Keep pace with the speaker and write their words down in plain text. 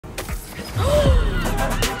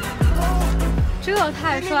这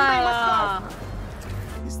太帅了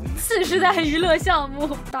！4世代娱乐项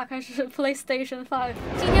目，大概是 PlayStation 5。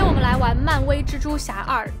今天我们来玩漫威蜘蛛侠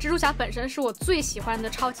2。蜘蛛侠本身是我最喜欢的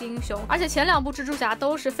超级英雄，而且前2部蜘蛛侠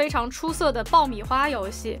都是非常出色的爆米花游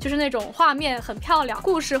戏，就是那种画面很漂亮，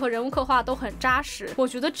故事和人物刻画都很扎实。我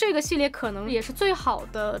觉得这个系列可能也是最好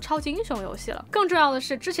的超级英雄游戏了。更重要的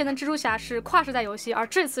是，之前的蜘蛛侠是跨世代游戏，而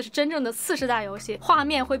这次是真正的4世代游戏，画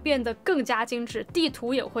面会变得更加精致，地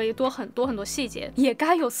图也会多很多细节，也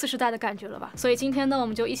该有4世代的感觉了吧？所以今天呢，我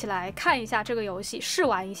们就一起来看一下这个游戏，试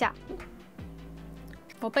玩一下。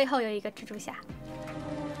我背后有一个蜘蛛侠。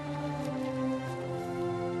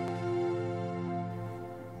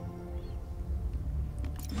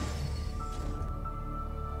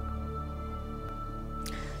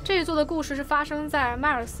这一座的故事是发生在迈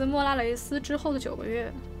尔斯·莫拉雷斯之后的9个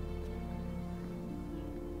月。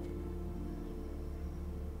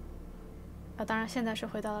当然现在是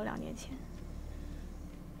回到了2年前。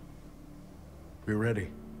We're ready.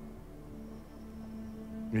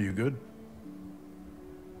 Are you good?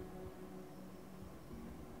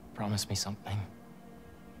 Promise me something.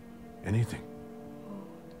 Anything.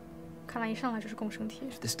 看来一上来就是共生体。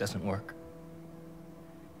If this doesn't work,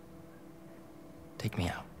 take me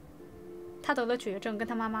out. 他得了绝症，跟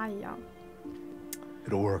他妈妈一样。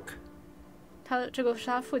It'll work. 他这个是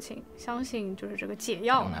他父亲，相信就是这个解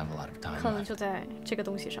药， I don't have a lot of time 可能就在这个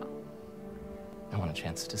东西上。I want a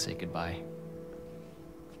chance to say goodbye.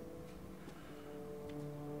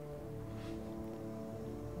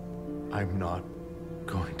 I'm not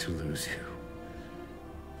going to lose you.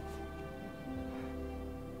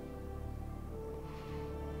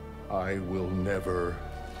 I will never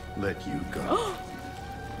let you go.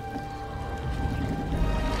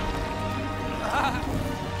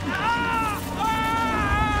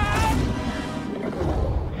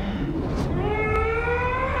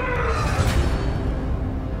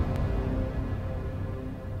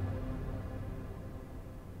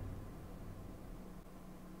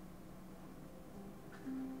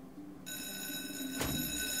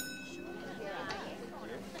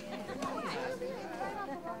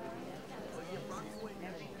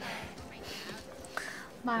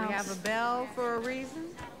 We have a bell for a reason.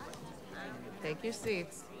 Take your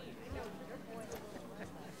seats.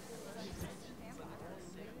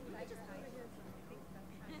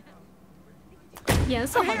 颜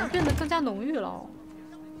色好像变得更加浓郁了哦。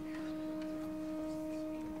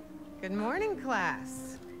Good morning,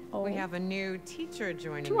 class. Oh. We have a new teacher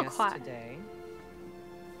joining 这么 us 快 today.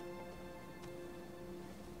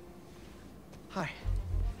 Hi.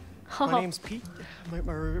 My name's Pete.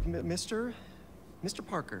 Mr.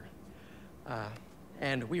 Parker.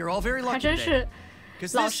 And we are all very 还 lucky 真 today. 是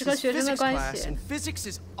Because 老 this 师和 is 学生的 physics 关 class, 系 and。physics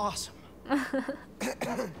is awesome.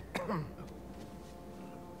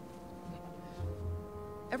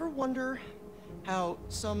 Ever wonder how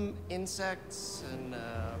some insects and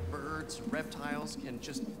birds, reptiles can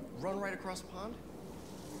just run right across a pond?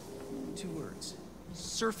 2 words.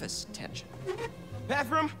 Surface tension.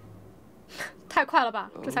 Bathroom? 太快了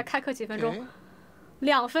吧！这才开课几分钟 Okay.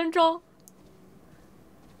 ，2分钟。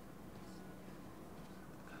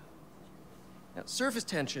 Now, surface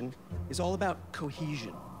tension is all about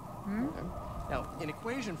cohesion. Okay? Now, in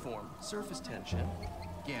equation form, surface tension,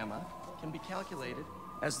 gamma, can be calculated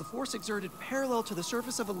as the force exerted parallel to the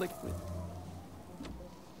surface of a liquid.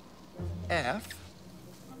 F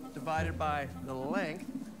divided by the length,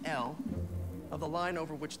 L, of the line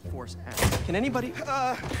over which the force acts. Can anybody...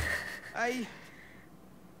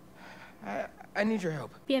 I need your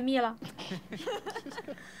help. 便秘了。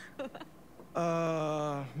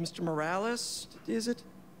 Mr. Morales, is it?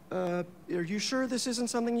 Are you sure this isn't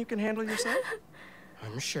something you can handle yourself?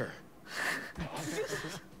 I'm sure.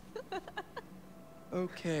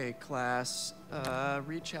 Okay, class.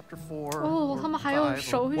 Read chapter 4. 哦，他们还有 or 5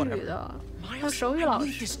手 or 语 whatever. 的，还有 Miles, 手语 I 老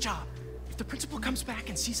need 师。 this job. If the principal comes back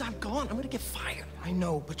and sees I'm gone, I'm gonna get fired. I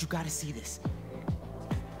know, but you gotta see this.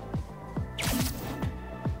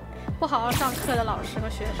 不好好上课的老师和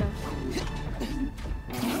学生。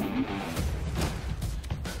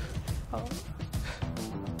哦，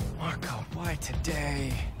 Marco, why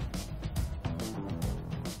today?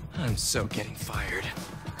 I'm so getting fired.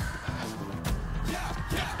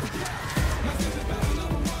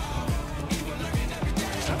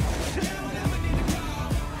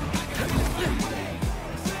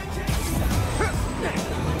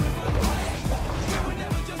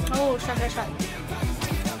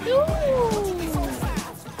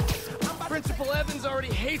 Principal Evans already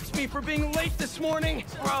hates me for being late this morning.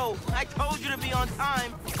 Bro, I told you to be on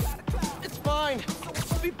time. It's fine.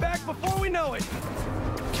 I'll be back before we know it.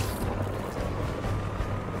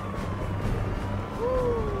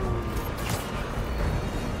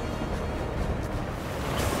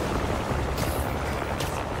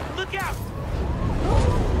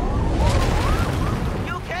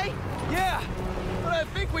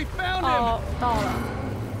 think we found him. 哦，到了。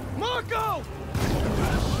 Marco!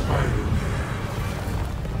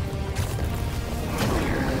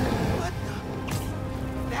 What the?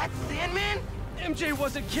 That's Sandman? MJ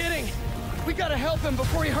wasn't kidding. We gotta help him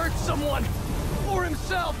before he hurts someone. Or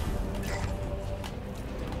himself.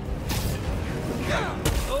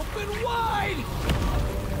 Open wide!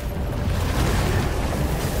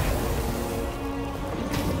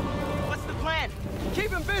 What's the plan?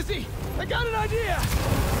 Keep him busy. I got an idea.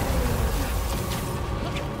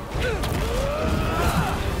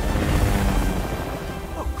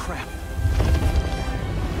 Oh, crap.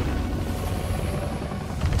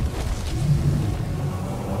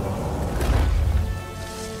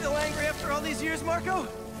 Still angry after all these years, Marco?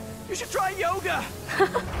 You should try yoga.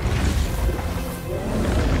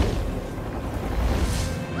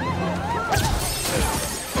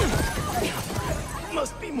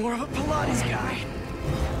 Must be more of a Pilates guy.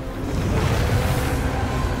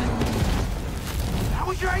 That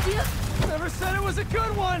was your idea? Never said it was a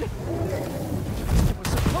good one. It was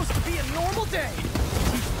supposed to be a normal day.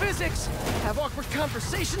 Teach physics, have awkward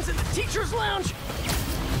conversations in the teacher's lounge.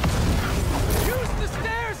 Use the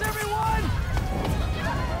stairs, everyone!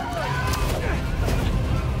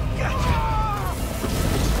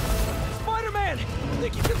 Spider-Man,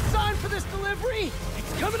 think you can sign for this delivery?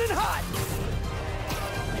 It's coming in hot.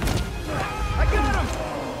 I got him.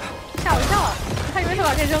 吓我一跳，他以为是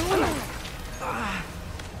把这扔了呢。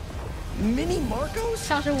 Mini Marcos?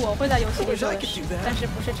 像是我会在游戏里做的事，但是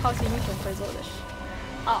不是超级英雄会做的事。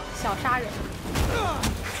哦，小杀人，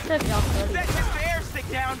这比较合理。 That's just the air stick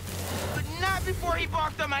down, but not before he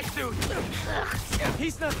barked on my suit.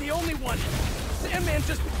 He's not the only one. Sandman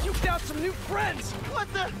just puked out some new friends.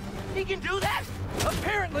 What the? He can do that?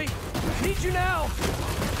 Apparently. Need you now.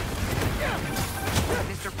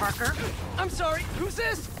 Mr. Parker, I'm sorry, who's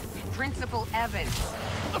this? Principal Evans.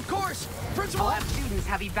 Of course, Principal. All students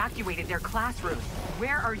have evacuated their classrooms.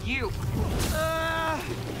 Where are you?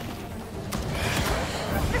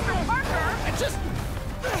 Mr. Parker! I just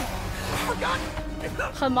forgot.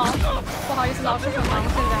 很忙，不好意思，老师很忙，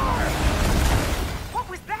现在。 What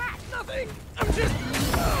was that? Nothing. I'm just.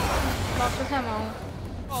 老师太忙了。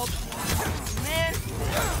 Oh, Man,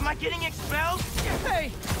 am I getting expelled?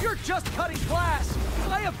 hey, you're just cutting class.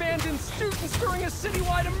 I abandoned students during a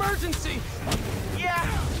citywide emergency. Yeah,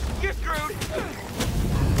 you're screwed.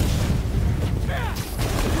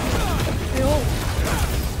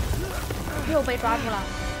 又被抓住了。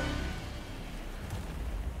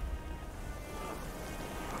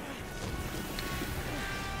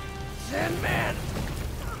 Sandman,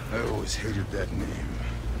 I always hated that name.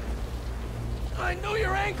 I know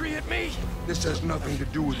you're angry at me. This has nothing to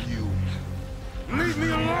do with you. Leave me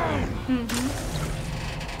alone!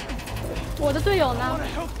 我的队友 I 呢 want to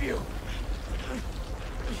help you.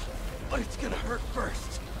 But it's gonna hurt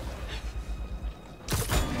first.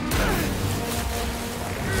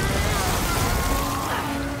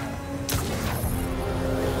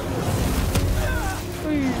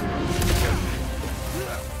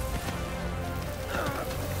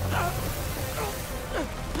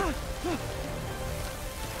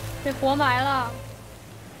 被活埋了。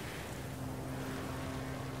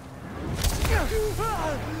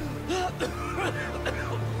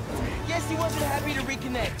 Guess he wasn't happy to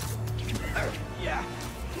reconnect. Yeah,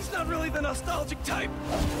 he's not really the nostalgic type.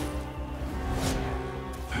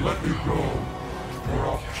 Let me go, or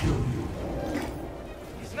I'll kill you.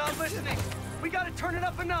 He's not listening. We gotta turn it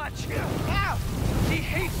up a notch. Ow! He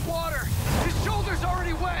hates water. His shoulder's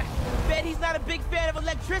already wet. Bet he's not a big fan of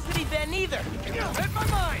electricity then either. Read my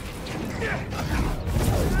mind.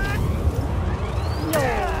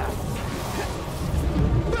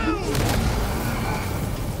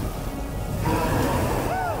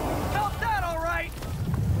 Felt that all right.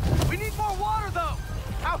 We need more water though.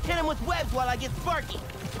 I'll hit him with webs while I get Sparky.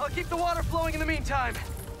 I'll keep the water flowing in the meantime.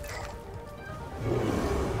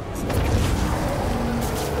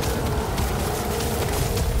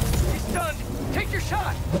 He's done. Take your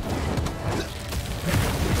shot.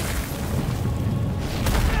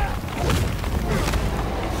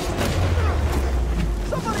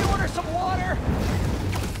 Somebody order some water.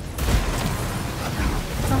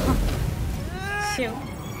 行，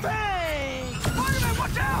 Bang! Spider-Man,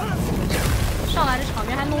 watch out! 上来这场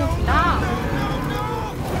面还弄得挺大。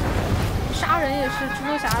杀人也是蜘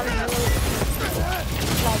蛛侠的一个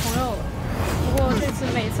老朋友了，不过这次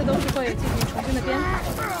每次都是会进行重新的编排。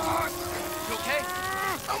 You okay?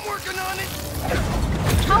 I'm working on it.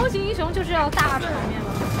 超级英雄就是要大场面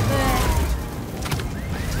嘛，对。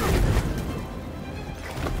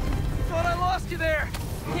 Thought I lost you there.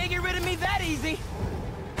 Can't get rid of me that easy.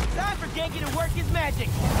 Time for Genki to work his magic.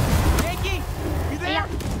 Genki, you there?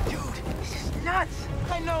 Dude, this is nuts.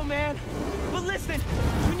 I know, man. But listen,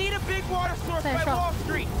 we need a big water source by Wall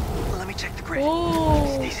Street. Well, let me check the grid. Oh.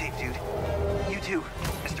 Stay safe, dude. You too,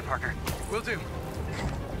 Mr. Parker. Will do.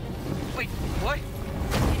 Wait, what?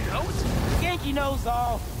 He knows? Genki knows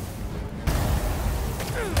all.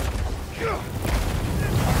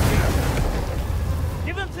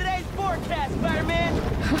 Give him today's forecast, Spider-Man.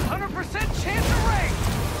 100% chance of rain.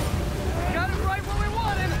 Got it right where we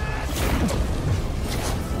wanted.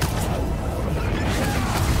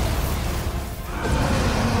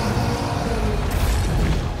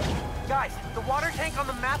 Guys, the water tank on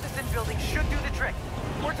the Matheson building should do the trick.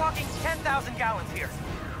 We're talking 10,000 gallons here.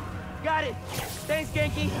 Got it. Thanks,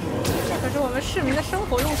 Genki. 这可是我们市民的生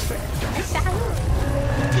活用水，还瞎用。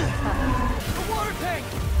 The water tank.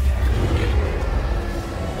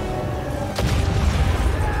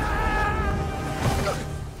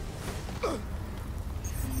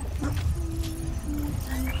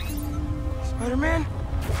 Spider-Man?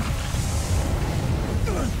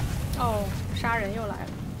 哦，杀人又来了。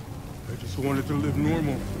 I just wanted to live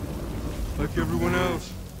normal, like everyone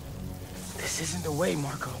else. This isn't the way,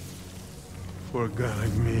 Marco. For a guy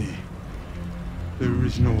like me, there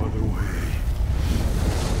is no other way.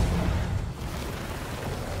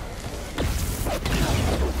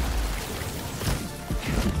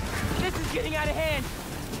 This is getting out of hand.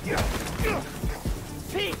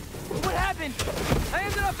 Pete, what happened? I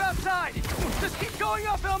ended up outside. Just keep going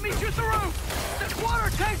up and I'll meet you at the roof. The water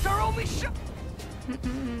tank's our only shot.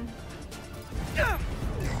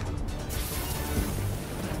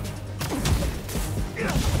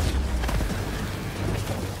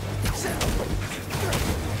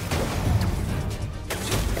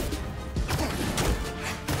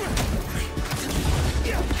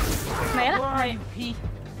 没了。 Where are you, Pete?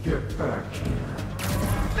 Get back.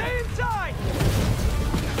 Stay inside.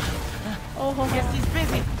 Oh, ho, Guess ho。 he's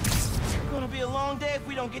busy. It's gonna be a long day if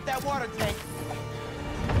we don't get that water tank.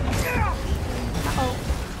 哦，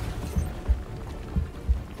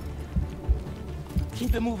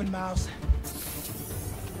 Keep it moving, Miles.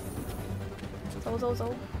 走走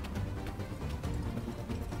走。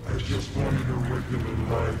 I just wanted a regular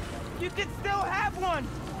life. You can still have one.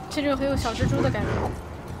 这就很有小蜘蛛的感觉。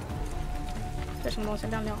这什么东西？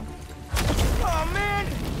亮亮。 Oh man.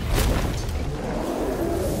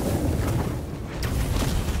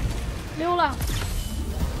 溜了。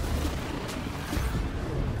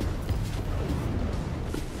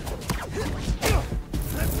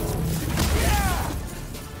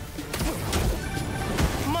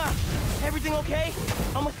 Ma, everything okay?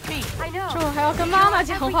 I'm with Pete. I know. 这我还要跟妈妈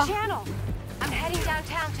讲 Every 话。 channel. I'm heading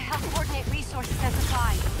downtown to help coordinate resources and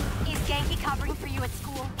supplies. Is Genki covering for you at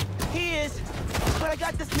school? He is. But I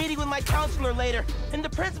got this meeting with my counselor later, and the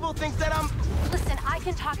principal thinks that I'm Listen, I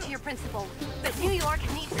can talk to your principal, but New York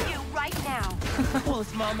needs you right now. the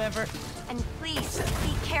coolest mom ever. And please,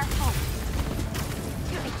 be careful.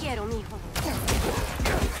 Te quiero, mijo.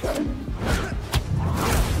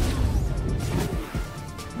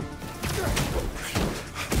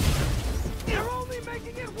 You're only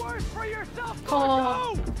making it worse for yourself.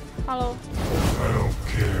 哦 ，Hello。 I don't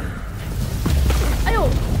care. 哎呦，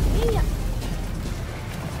哎呀，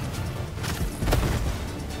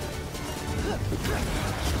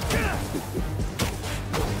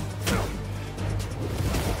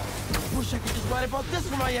 Wish I could just write about this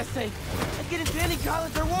for my essay. I'd get into any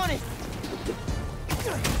college I wanted.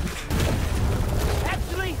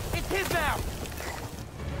 Actually, it's his now.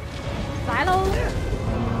 来喽！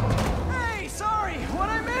 Hey, sorry. What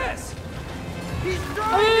I miss? He's 哎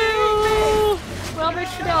driving me. 呦，我要被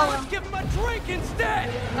吃掉了 Let's。give him a drink instead.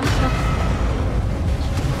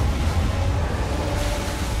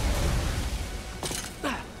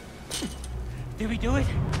 Did we do it?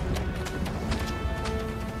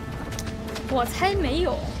 我猜没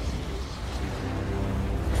有。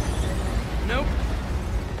 Nope.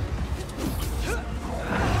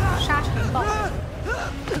 沙尘暴。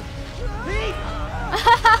 Pete,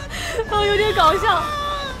 哈哈，哦，有点搞笑。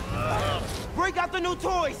 break out the new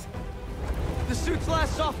toys. The suit's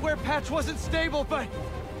last software patch wasn't stable, but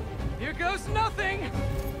here goes nothing.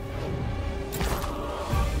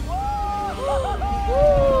 呜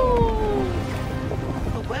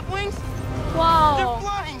The web wings? 哇 They're 哦，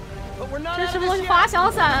 flying. But we're not 这 out 什 of 么 this 滑 yet.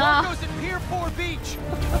 翔伞啊？ Goes at Pier 4 Beach.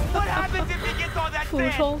 What happens if he gets all that 俯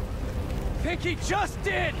sand? 冲。 Think he just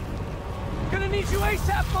did. Gonna need you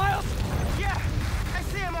ASAP, Miles. Yeah, I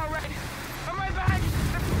see him all right. I'm right behind you.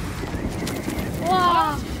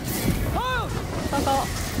 哇， Miles! 糟糕。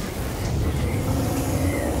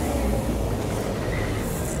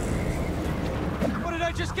 What did I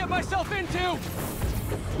I just get myself into?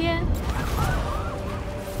 天，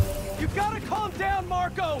 You gotta calm down,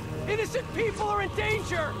 Marco. Innocent people are in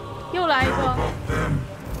danger. 又来一个。 About them,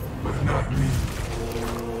 but not me.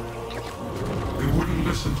 They wouldn't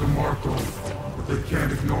listen to Marco, but they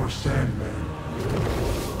can't ignore Sandman.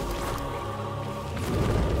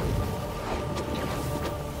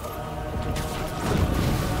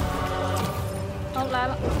 哦，来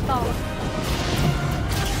了，到了。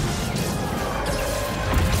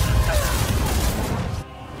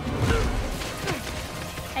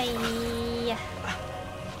哎呀！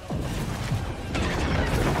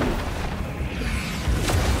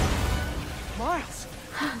 Miles,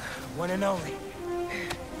 one and only.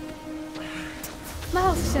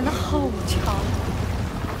 Miles 显得好强，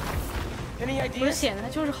 Any 不是 ideas? 显得他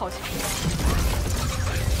就是好强。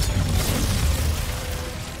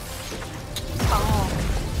强哦！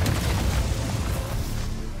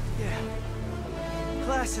 Yeah.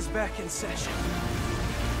 Class is back in session.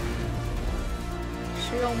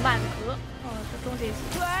 使用满格，哦，这终结技。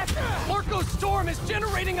 Marco's storm is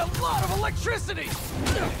generating a lot of electricity.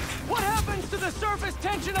 What happens to the surface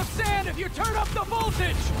tension of sand if you turn up the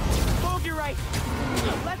voltage? Bogey right.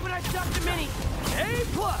 Like when I ducked the mini. A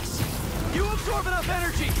plus. You absorb enough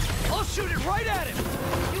energy. I'll shoot it right at him.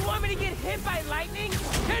 You want me to get hit by lightning?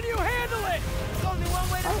 Can you handle it? There's only one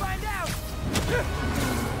way to find out.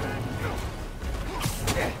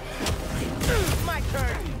 My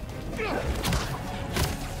turn.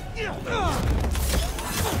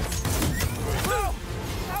 Bro,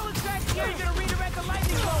 how exactly are you gonna redirect the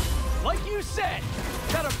lightning bolt? Like you said,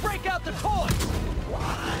 gotta break out the toys.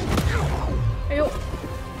 哎呦，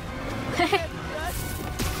嘿嘿，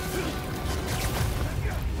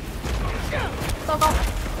糟糕！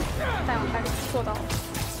但我还是做到了。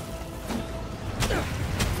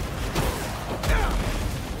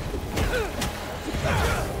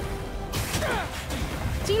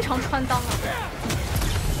经常穿裆啊，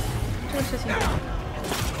这个事情。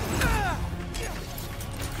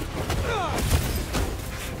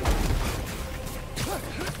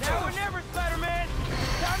 Now or never, Spider-Man.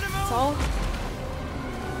 Time to move. 走，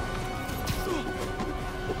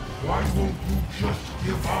 Why won't you just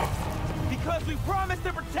give up? Because we promised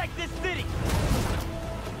to protect this city.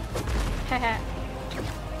 嘿嘿，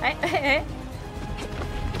哎哎哎，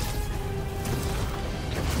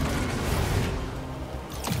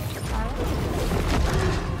来了，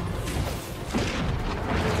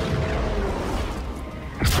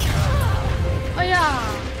哎呀！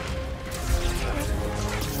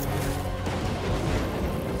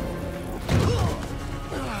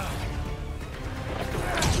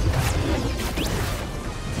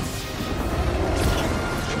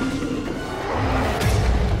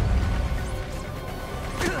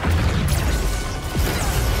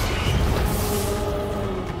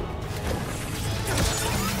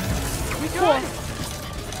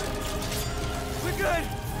 We're good.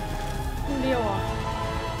 溜啊！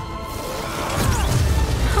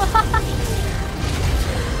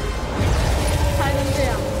还能这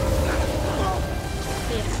样，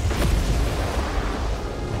厉害！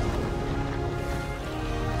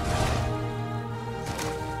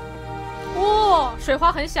哇，水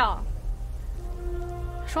花很小，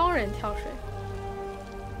双人跳水，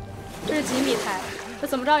这是几米台？这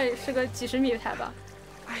怎么着也是个几十米台吧？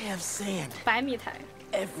 I have sand 100米台。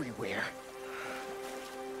 everywhere.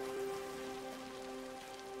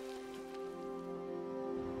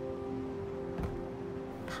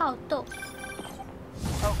 Oh,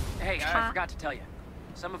 hey, I forgot to tell you.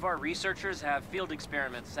 Some of our researchers have field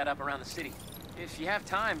experiments set up around the city. If you have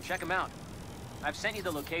time, check them out. I've sent you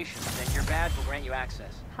the locations, and your badge will grant you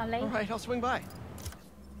access. 好嘞 All。right, I'll swing by.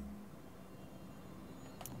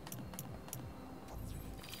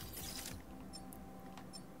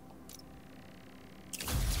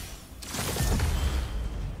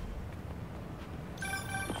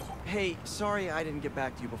 Hey, sorry I didn't get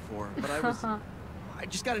back to you before, but I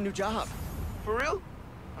just got a new job. For real?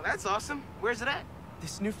 Well, that's awesome. Where's it at?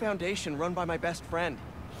 This new foundation run by my best friend.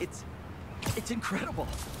 It's incredible.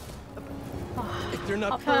 If they're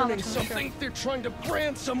not burning something, they're trying to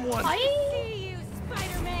brand someone. See you,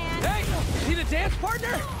 Spider-Man. Hey, need a dance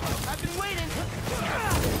partner? I've been waiting.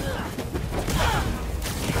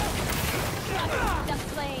 The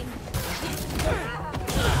flame.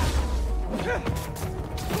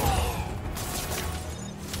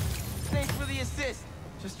 Thanks for the assist.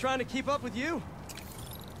 Just trying to keep up with you.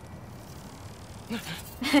 你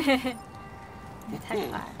太可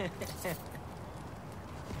爱了，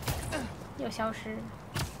又消失。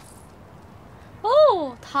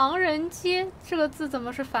哦，唐人街这个字怎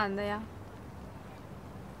么是反的呀？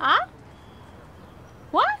啊？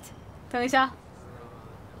等一下，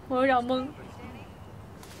我有点懵。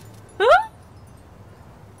嗯？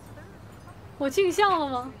我镜像了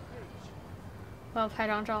吗？我要拍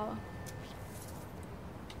张照了。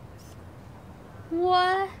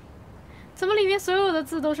我怎么里面所有的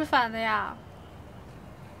字都是反的呀？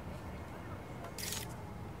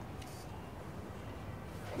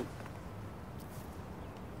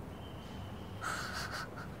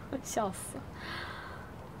笑死！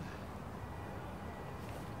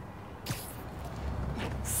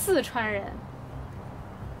四川人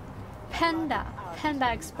 ，Panda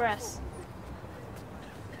Express。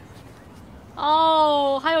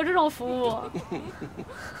哦，还有这种服务。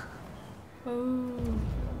哦，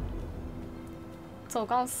走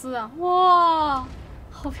钢丝啊！哇，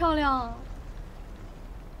好漂亮，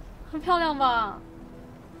很漂亮吧？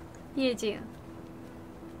夜景。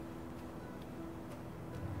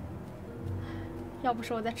要不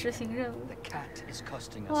是我在执行任务，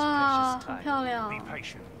哇，好漂亮！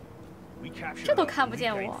这都看不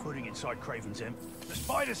见我。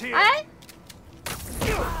哎，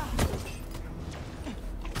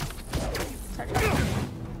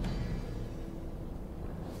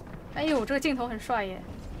哎呦，这个镜头很帅耶！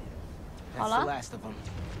好了。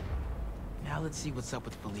Now let's see what's up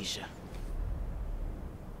with Felicia.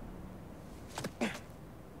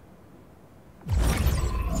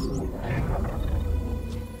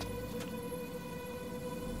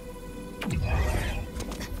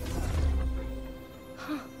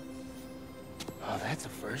 Oh, that's a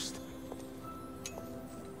first.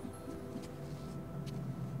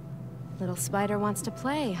 Little spider wants to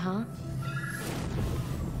play, huh?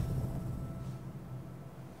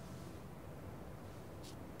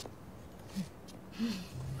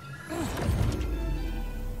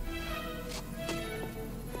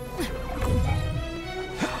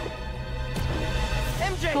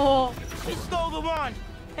 MJ! Oh. She stole the wand!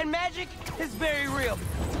 And magic is very real.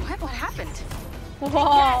 What happened?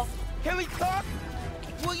 Wow. Can we talk?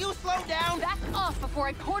 Will you slow down? Back off before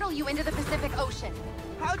I portal you into the Pacific Ocean.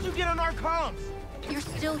 How'd you get on our comms? You're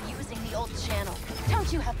still using the old channel.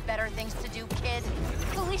 Don't you have better things to do, kid?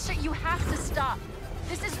 Felicia, you have to stop.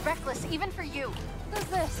 This is reckless, even for you. Who's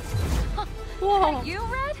this? Whoa. Hey, you,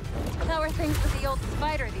 Red? How are things with the old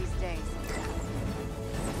spider these days?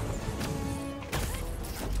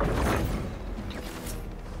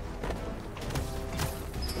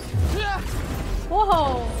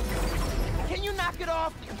 Whoa. Can you knock it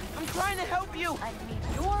off? I'm trying to help you. I need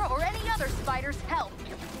your or any other spider's help.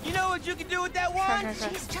 You know what you can do with that wand?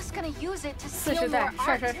 She's just gonna use it to steal 40代 more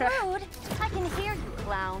art. 帅 Rude. I can hear you,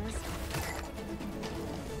 clowns.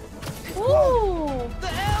 哦， The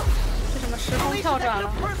hell? 这什么时空跳转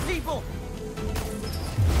了？ Hurt people.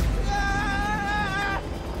 Ah!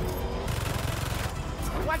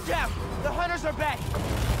 Watch out! The hunters are back.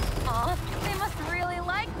 Aw, they must really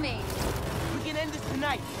like me. We can end this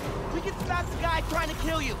tonight. We can stop the guy trying to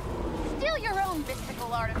kill you. Steal your own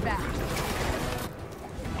mystical artifact.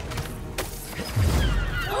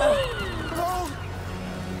 Oh!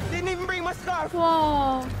 Didn't even bring my scarf.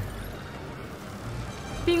 哇，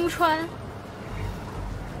冰川，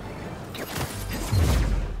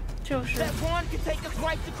就是 That wand can take us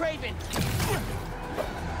right to Craven.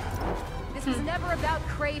 This was never about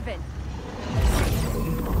Craven.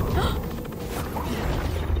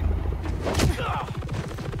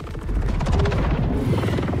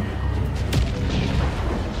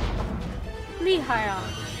 厉害啊！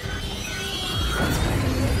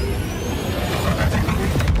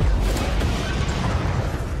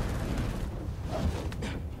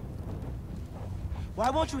 Why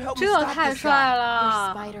won't you help me 这 stop 太 this 帅 guy?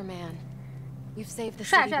 了！ Spider-Man. You've saved the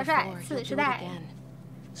帅 city 帅帅， before. 四 You'll 时 do it 代。 again.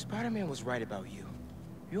 Spider-Man was right about you.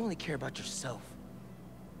 You only care about yourself.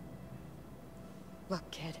 Look,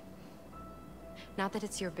 kid. Not that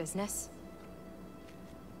it's your business.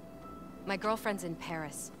 My girlfriend's in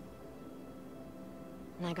Paris.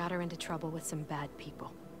 And I got her into trouble with some bad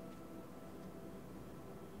people.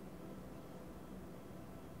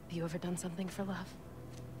 Have you ever done something for love?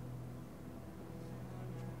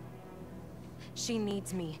 She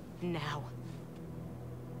needs me now.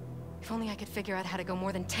 If only I could figure out how to go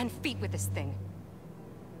more than 10 feet with this thing.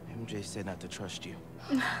 MJ said not to trust you.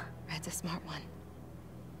 Red's a smart one.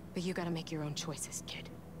 But you gotta make your own choices, kid.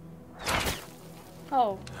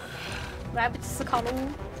 哦，来不及思考喽。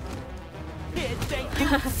 Here, thank you.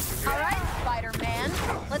 All right, Spider-Man.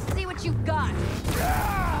 Let's see what you've got.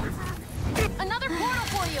 Another portal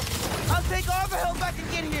for you. I'll take all the help I can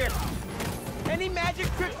get here. Any magic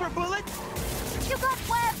tricks for bullets? You got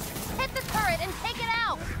webs. Hit the turret and take it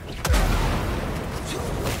out.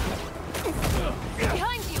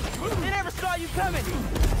 Behind you. They never saw you coming.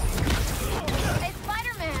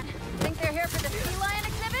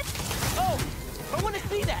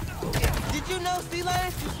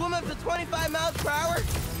 25 miles per hour?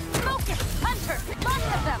 Focus, Hunter! Lots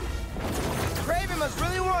of them! Craven must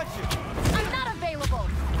really want you. I'm not available!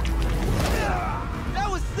 That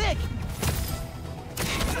was sick!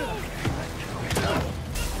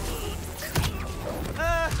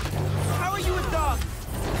 How are you a dog?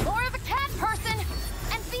 More of a cat person,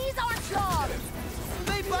 and these aren't dogs!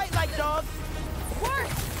 They bite like dogs. Worse!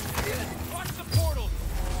 Watch the portal.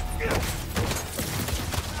 Get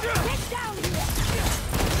down here!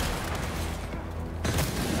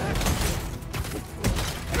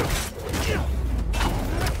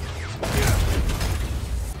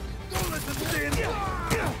 Don't let them stand.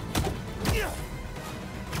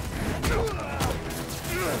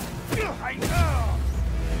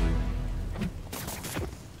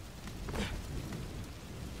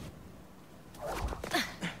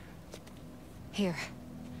 Here.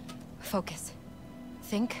 Focus.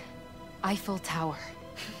 Think Eiffel Tower.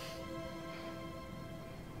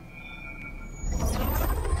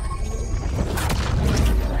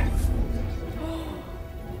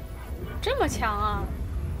 这么强啊！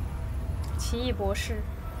奇异博士。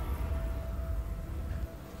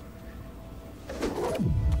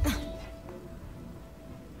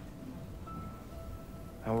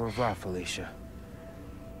 Au revoir, Felicia.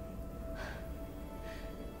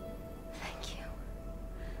 Thank you.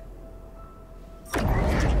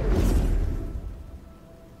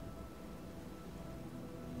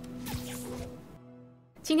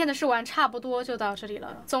 今天的试玩差不多就到这里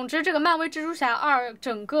了。总之，这个漫威蜘蛛侠2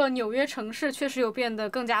整个纽约城市确实有变得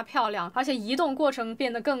更加漂亮，而且移动过程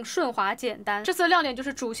变得更顺滑简单。这次的亮点就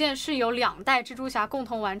是主线是由2代蜘蛛侠共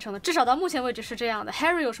同完成的，至少到目前为止是这样的。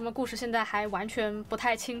Harry 有什么故事，现在还完全不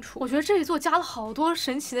太清楚。我觉得这一座加了好多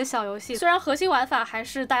神奇的小游戏，虽然核心玩法还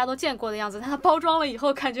是大家都见过的样子，但它包装了以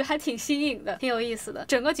后感觉还挺新颖的，挺有意思的。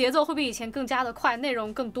整个节奏会比以前更加的快，内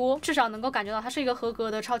容更多，至少能够感觉到它是一个合格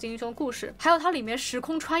的超级英雄故事。还有它里面时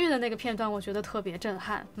空穿越的那个片段，我觉得特别震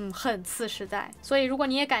撼，很次时代。所以如果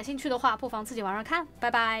你也感兴趣的话，不妨自己玩玩看。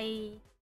拜拜。